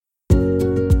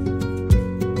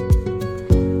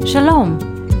Shalom,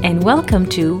 and welcome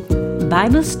to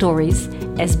Bible Stories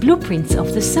as Blueprints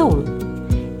of the Soul,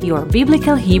 your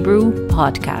Biblical Hebrew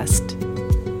podcast.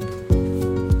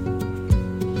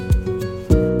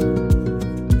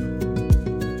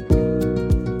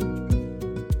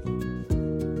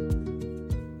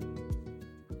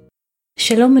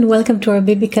 Shalom and welcome to our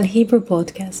Biblical Hebrew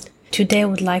podcast. Today I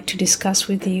would like to discuss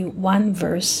with you one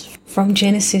verse from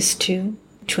Genesis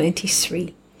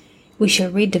 2:23. We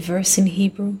shall read the verse in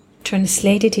Hebrew,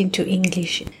 translate it into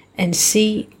English, and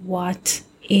see what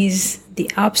is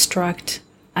the abstract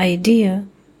idea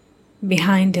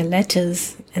behind the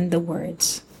letters and the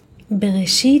words.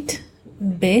 Bereshit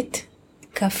Bet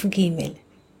Kaf Gimel,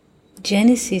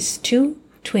 Genesis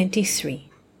 2:23.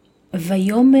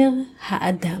 Vayomer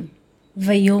Ha'adam,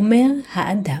 Vayomer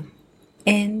Ha'adam,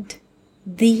 and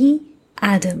the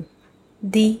Adam,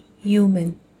 the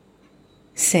human,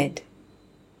 said,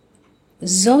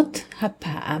 Zot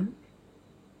hapa'am,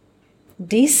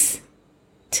 this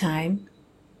time,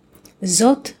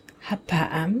 Zot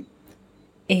hapa'am,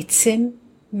 etzem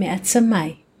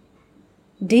me'atzamai.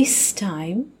 This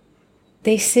time,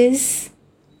 this is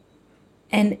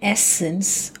an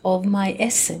essence of my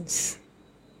essence.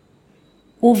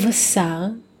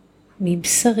 Uvasar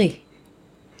mibsari,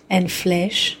 and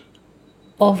flesh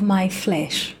of my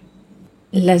flesh.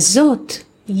 Lazot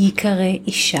yikare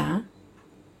isha,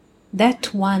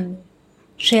 that one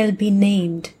shall be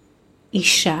named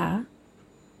Isha,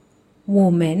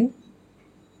 woman,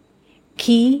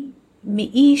 ki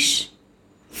mi'ish,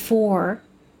 for,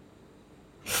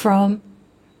 from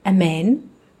a man,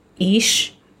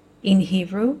 ish in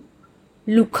Hebrew,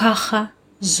 lukacha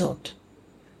zot.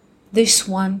 This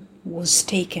one was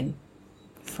taken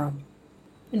from.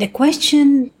 The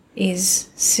question is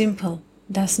simple.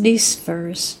 Does this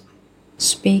verse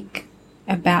speak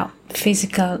about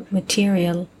physical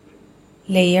material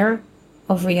layer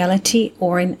of reality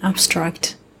or an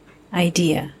abstract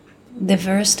idea? The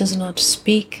verse does not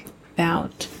speak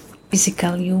about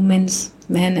physical humans,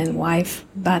 man and wife,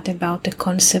 but about the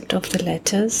concept of the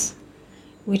letters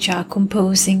which are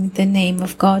composing the name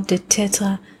of God, the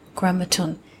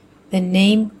tetragrammaton, the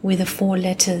name with the four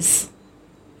letters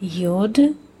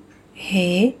Yod,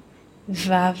 He,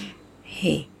 Vav,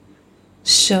 He.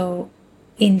 So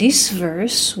in this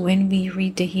verse, when we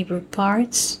read the Hebrew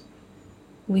parts,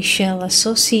 we shall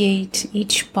associate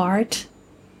each part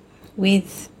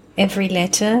with every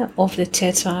letter of the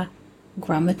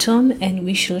tetragrammaton, and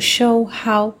we shall show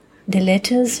how the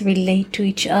letters relate to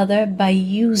each other by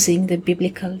using the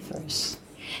biblical verse.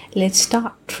 Let's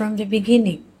start from the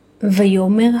beginning.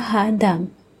 Vayomer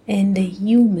Ha'adam, and the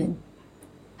human.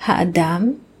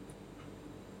 Ha'adam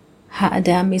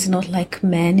is not like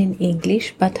man in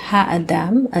English, but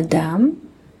Ha'adam, Adam,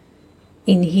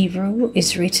 in Hebrew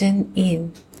is written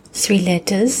in three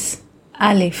letters,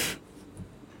 Aleph,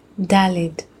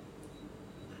 Daled,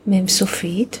 Mem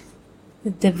Sofit.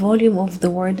 The volume of the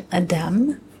word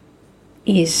Adam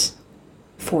is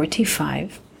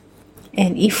 45.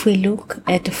 And if we look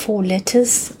at the four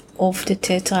letters of the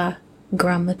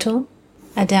tetragrammaton,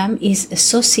 Adam is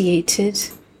associated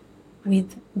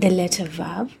with the letter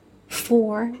Vav.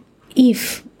 For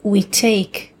if we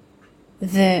take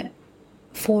the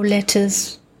four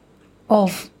letters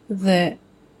of the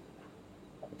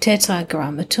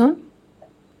tetragrammaton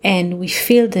and we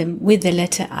fill them with the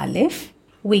letter Aleph,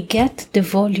 we get the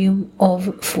volume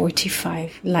of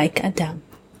 45, like Adam.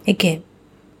 Again,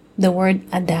 the word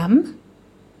Adam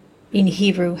in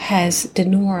Hebrew has the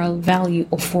numeral value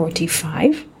of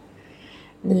 45,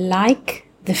 like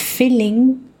the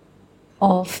filling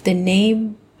of the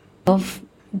name of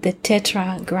the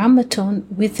tetragrammaton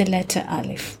with the letter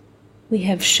Aleph. We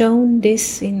have shown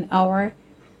this in our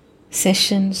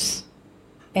sessions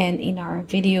and in our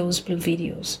videos, blue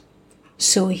videos.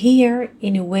 So here,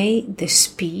 in a way, the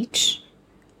speech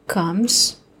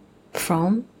comes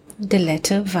from the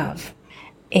letter Vav.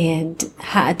 And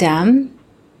Ha'adam,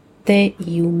 the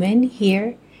human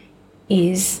here,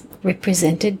 is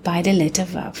represented by the letter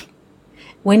Vav.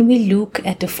 When we look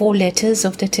at the four letters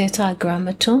of the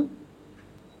tetragrammaton,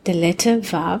 the letter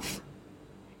Vav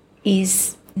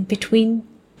is between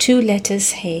two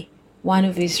letters He. One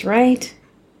of his right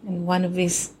and one of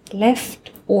his left.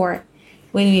 Or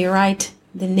when we write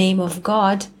the name of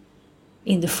God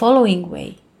in the following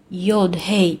way, Yod,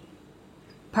 He,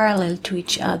 parallel to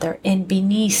each other, and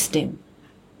beneath them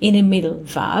in the middle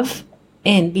Vav,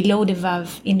 and below the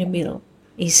Vav in the middle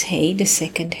is He, the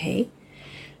second He.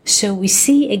 So we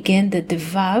see again that the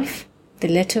Vav, the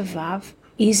letter Vav,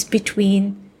 is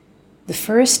between the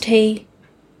first He,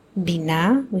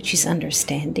 Binah, which is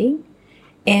understanding,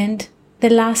 and the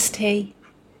last He,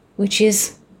 which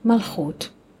is Malchut,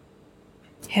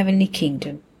 heavenly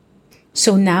kingdom.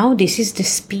 So now this is the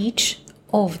speech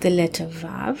of the letter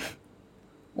Vav,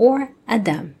 or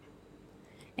Adam.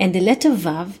 And the letter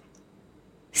Vav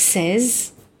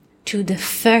says to the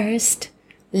first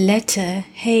letter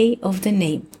Hey of the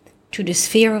name, to the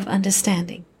sphere of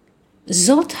understanding,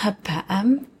 Zot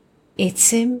hapa'am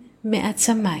etzem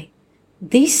me'atzamai.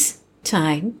 This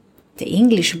time, the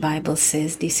English Bible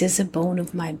says this is a bone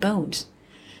of my bones.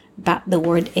 But the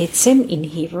word etzem in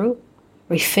Hebrew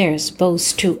refers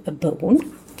both to a bone,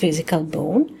 physical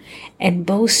bone, and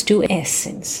both to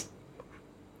essence.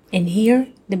 And here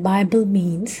the Bible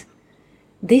means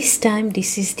this time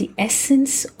this is the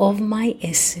essence of my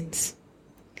essence.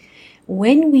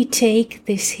 When we take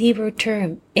this Hebrew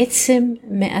term, etzem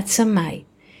me'atzamai,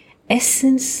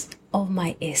 essence of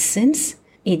my essence,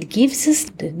 it gives us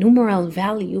the numeral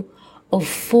value of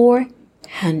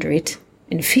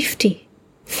 450.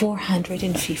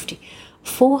 450.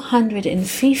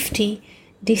 450,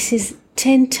 this is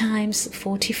 10 times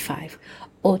 45,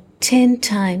 or 10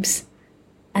 times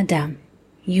Adam,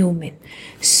 human.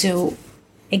 So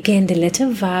again, the letter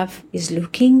Vav is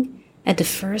looking at the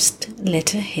first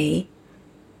letter Hey,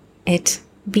 at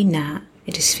Binah,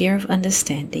 at the sphere of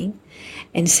understanding,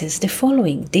 and says the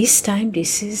following. This time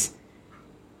this is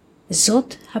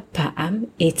Zot hapa'am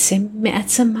etzem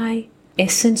me'atzamai,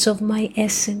 essence of my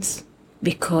essence,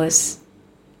 because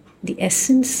the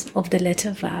essence of the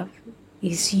letter Vav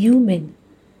is human,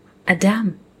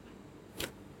 Adam.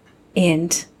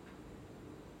 And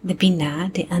the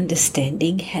Binah, the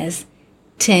understanding, has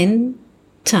 10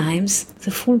 times the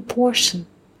full portion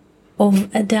of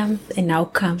Adam. And now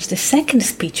comes the second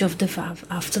speech of the Vav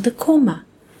after the comma.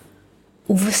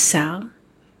 Uvasar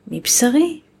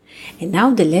mibsari. And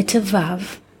now the letter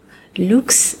Vav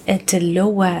looks at the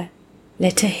lower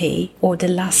letter Hey, or the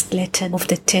last letter of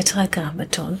the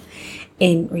Tetragrammaton,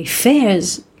 and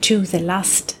refers to the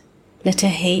last letter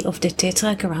Hey of the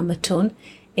Tetragrammaton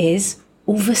as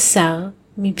Uvasar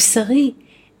mibsari,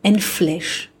 and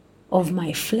flesh of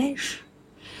my flesh.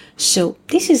 So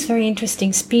this is very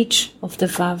interesting speech of the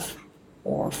Vav,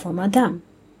 or from Adam.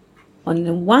 On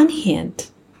the one hand,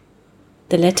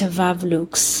 the letter Vav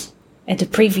looks at the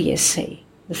previous Hey,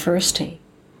 the first Hey,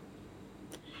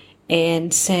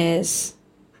 and says,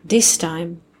 this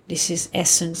time, this is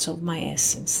essence of my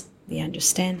essence, the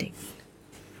understanding.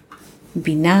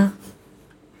 Binah,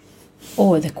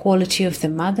 or the quality of the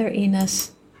mother in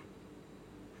us.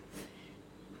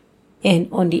 And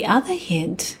on the other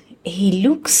hand, he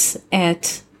looks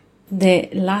at the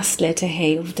last letter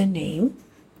Hey of the name,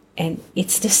 and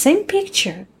it's the same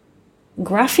picture.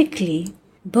 Graphically,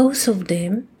 both of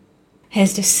them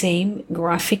has the same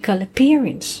graphical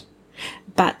appearance.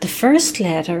 But the first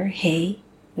letter, Hey,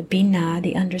 the Binah,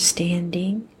 the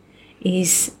understanding,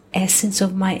 is essence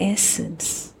of my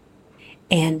essence.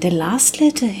 And the last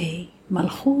letter, Hey,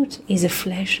 Malchut, is a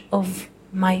flesh of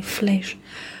my flesh.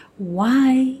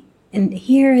 Why? And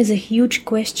here is a huge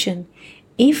question.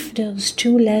 If those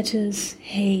two letters,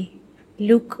 Hey,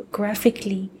 look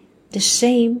graphically the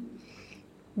same,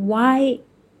 why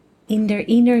in their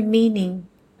inner meaning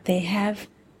they have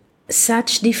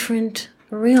such different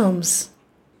realms?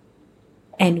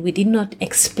 And we did not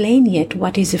explain yet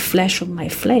what is the flesh of my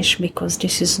flesh, because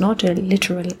this is not a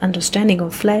literal understanding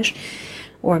of flesh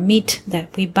or meat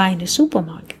that we buy in the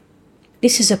supermarket.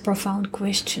 This is a profound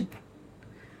question.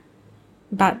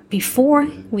 But before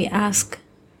we ask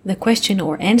the question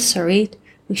or answer it,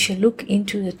 we shall look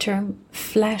into the term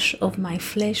flesh of my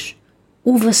flesh,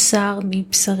 uvasar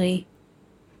mibsari.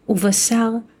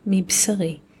 Uvasar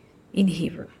mibsari in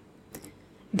Hebrew.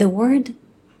 The word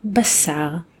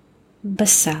basar,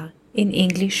 basar in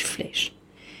English flesh,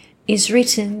 is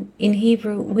written in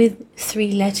Hebrew with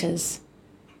 3 letters,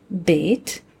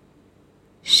 Bet,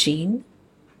 Shin,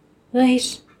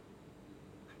 Resh.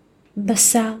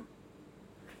 Basar.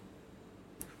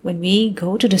 When we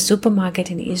go to the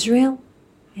supermarket in Israel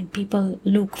and people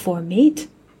look for meat,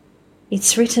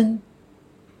 it's written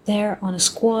there on a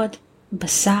squad,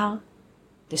 basar,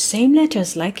 the same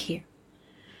letters like here.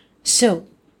 So,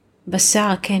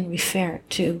 basar can refer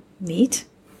to meat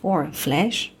or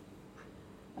flesh,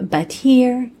 but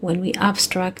here, when we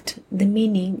abstract the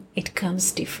meaning, it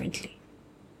comes differently.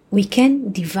 We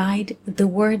can divide the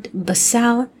word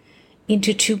basar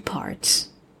into 2 parts.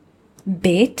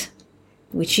 Bet,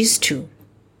 which is 2,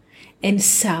 and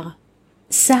sar.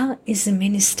 Sar is a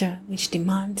minister which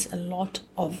demands a lot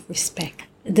of respect.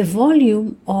 The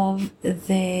volume of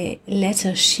the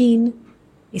letter Shin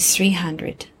is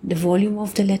 300. The volume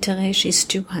of the letter Resh is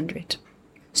 200.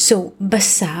 So,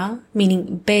 basar,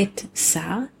 meaning bet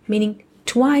sar, meaning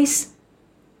twice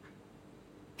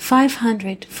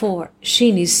 500 for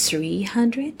Shin is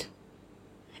 300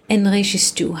 and Resh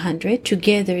is 200.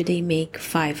 Together they make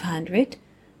 500.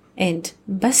 And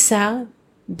Basar,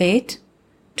 Bet,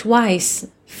 twice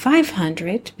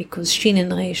 500 because Shin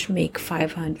and Resh make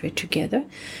 500 together.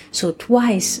 So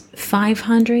twice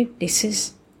 500, this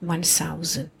is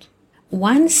 1000.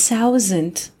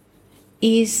 1000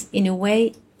 is in a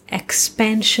way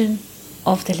expansion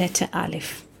of the letter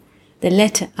Aleph. The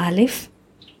letter Aleph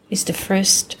is the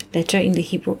first letter in the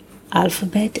Hebrew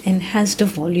alphabet and has the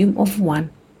volume of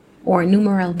 1 or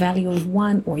numeral value of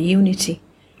 1 or unity.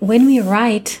 When we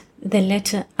write the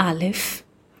letter Aleph,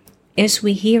 as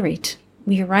we hear it,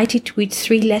 we write it with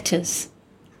 3 letters.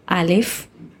 Aleph,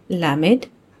 Lamed,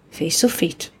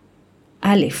 Fesofit.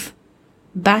 Aleph.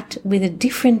 But with a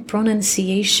different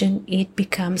pronunciation, it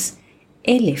becomes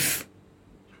Elif.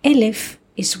 Elif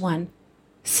is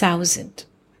 1000.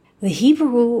 The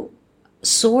Hebrew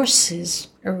sources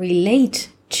relate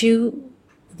to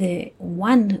the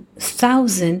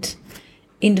 1000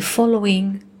 in the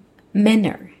following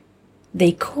manner.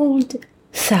 They called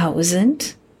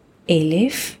 1000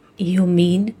 Elif, you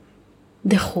mean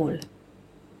the whole.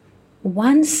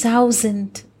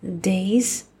 1000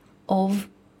 days of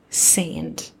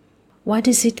sand. What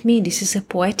does it mean? This is a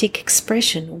poetic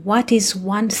expression. What is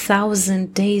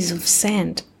 1000 days of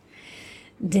sand?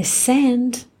 The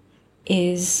sand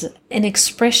is an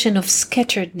expression of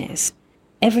scatteredness.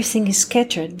 Everything is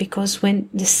scattered because when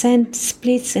the sand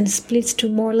splits and splits to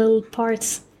more little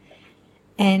parts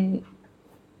and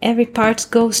every part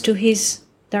goes to his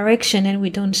direction and we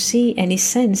don't see any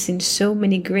sense in so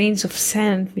many grains of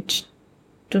sand which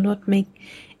do not make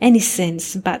any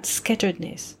sense but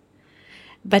scatteredness.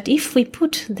 But if we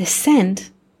put the sand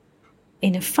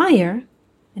in a fire,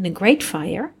 in a great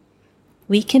fire,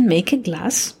 we can make a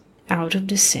glass out of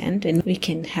the sand and we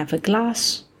can have a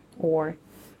glass or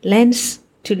lens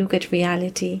to look at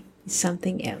reality,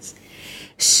 something else.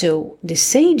 So the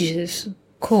sages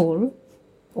call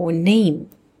or name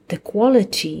the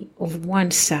quality of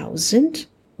 1000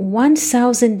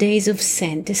 days of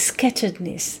sand, the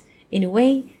scatteredness. In a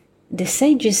way, the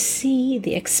sages see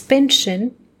the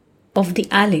expansion of the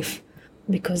Aleph,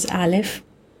 because Aleph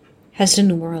has the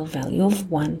numeral value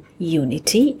of 1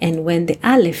 unity, and when the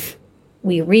Aleph,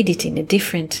 we read it in a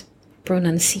different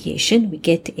pronunciation, we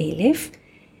get Aleph,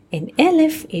 and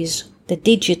Aleph is the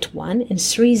digit 1 and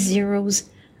 3 zeros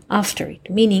after it,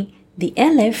 meaning the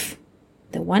Aleph,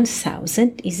 the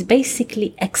 1000, is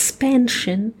basically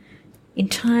expansion in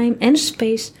time and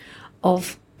space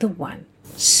of the 1.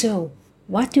 So,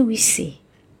 what do we see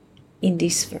in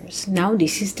this verse? Now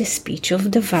this is the speech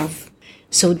of the Vav.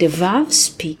 So the Vav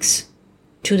speaks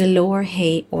to the lower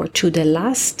Hey or to the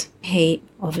last Hey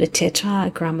of the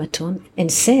Tetragrammaton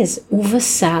and says,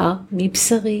 Uvasar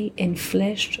mibsari, and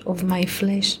flesh of my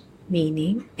flesh.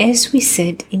 Meaning, as we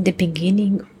said in the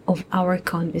beginning of our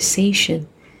conversation,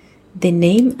 the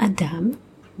name Adam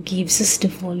gives us the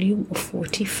volume of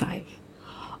 45.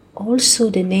 Also,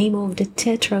 the name of the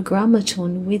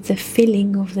Tetragrammaton with the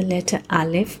filling of the letter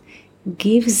Aleph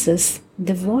gives us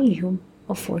the volume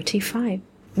of 45.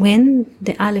 When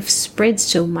the Aleph spreads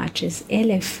so much as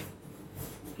Aleph,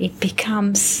 it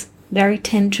becomes very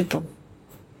tangible,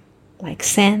 like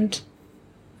sand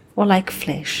or like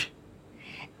flesh.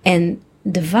 And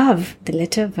the Vav, the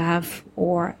letter Vav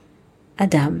or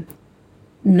Adam,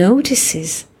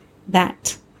 notices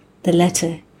that the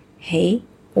letter Hey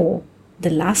or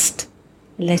the last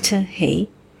letter Hey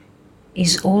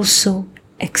is also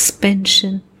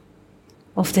expansion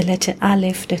of the letter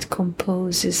Aleph that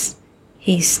composes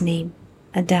his name,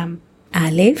 Adam.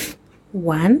 Aleph,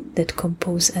 1 that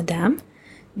composes Adam,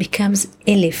 becomes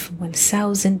Elif,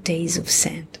 1000 days of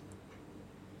sand.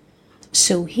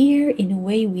 So here, in a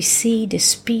way, we see the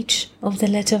speech of the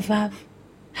letter Vav,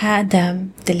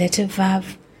 Ha'adam, the letter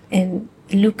Vav, and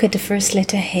look at the first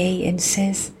letter Hey and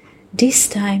says, this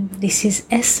time, this is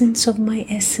essence of my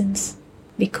essence,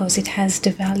 because it has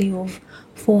the value of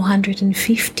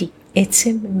 450.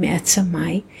 Etzem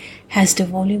me'atzamai has the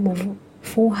volume of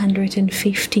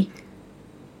 450.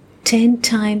 10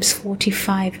 times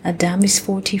 45, Adam is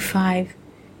 45,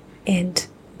 and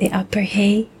the upper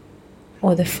Hey,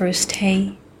 or the first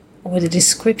Hey, or the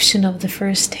description of the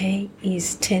first Hey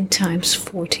is 10 times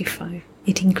 45.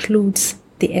 It includes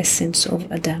the essence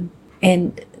of Adam.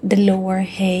 And the lower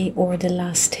Hey, or the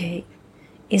last Hey,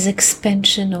 is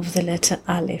expansion of the letter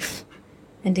Aleph.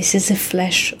 And this is the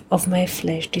flesh of my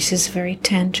flesh. This is very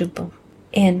tangible.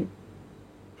 And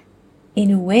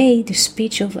in a way, the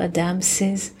speech of Adam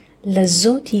says,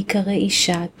 Lazot yikare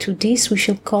isha, to this we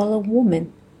shall call a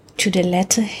woman. To the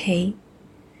letter Hey,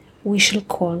 we shall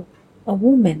call a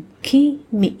woman. Ki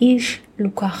mi'ish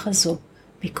lukacha zo,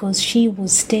 because she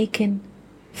was taken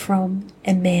from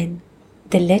a man.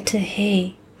 The letter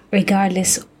He,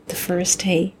 regardless of the first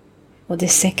He or the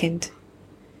second,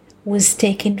 was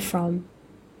taken from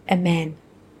a man.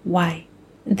 Why?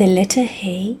 The letter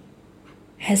He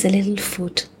has a little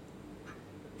foot.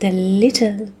 The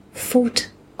little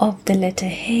foot of the letter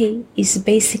He is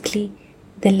basically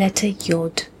the letter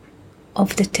Yod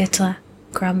of the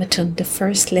Tetragrammaton, the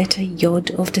first letter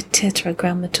Yod of the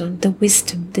Tetragrammaton, the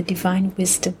wisdom, the divine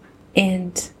wisdom.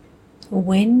 And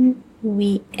when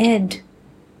we add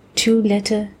two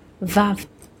letter Vav,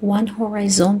 one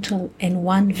horizontal and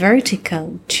one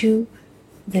vertical, to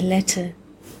the letter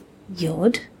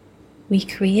Yod, we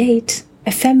create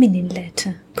a feminine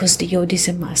letter, because the Yod is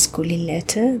a masculine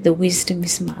letter, the wisdom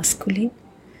is masculine.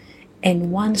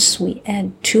 And once we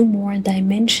add two more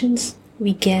dimensions,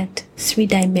 we get 3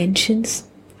 dimensions,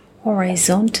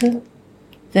 horizontal,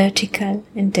 vertical,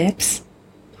 and depth.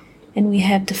 And we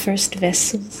have the first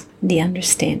vessels, the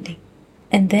understanding.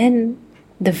 And then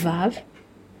the Vav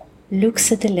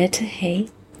looks at the letter He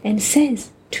and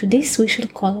says, to this we shall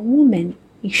call a woman.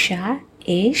 Isha,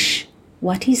 Esh.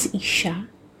 What is Isha?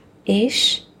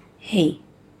 Esh, He.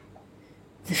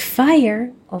 The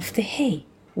fire of the He.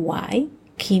 Why?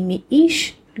 Ki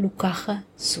mi'ish lukacha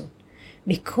zot.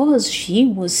 Because she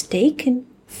was taken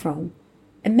from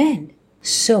a man.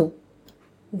 So,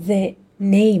 the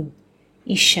name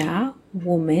Isha,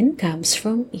 woman, comes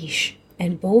from Ish.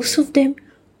 And both of them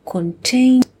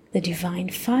contain the divine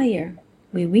fire.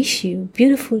 We wish you a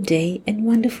beautiful day and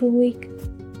wonderful week.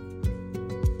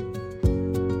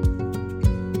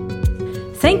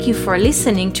 Thank you for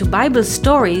listening to Bible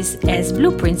Stories as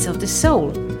Blueprints of the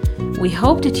Soul. We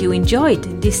hope that you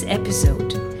enjoyed this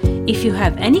episode. If you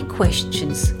have any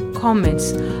questions,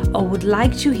 comments, or would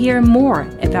like to hear more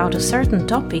about a certain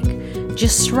topic,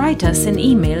 just write us an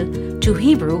email to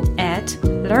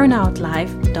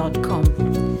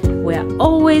hebrew@learnoutlive.com. We are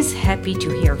always happy to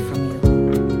hear from you.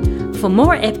 For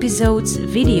more episodes,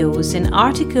 videos, and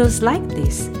articles like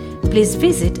this, please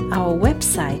visit our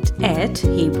website at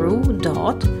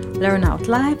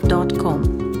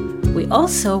hebrew.learnoutlive.com. We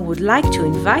also would like to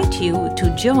invite you to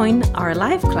join our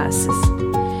live classes.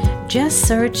 Just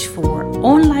search for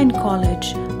Online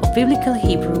College of Biblical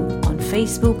Hebrew on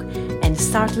Facebook and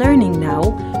start learning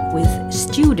now with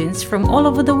students from all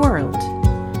over the world.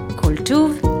 Kol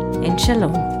Tuv and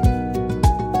Shalom.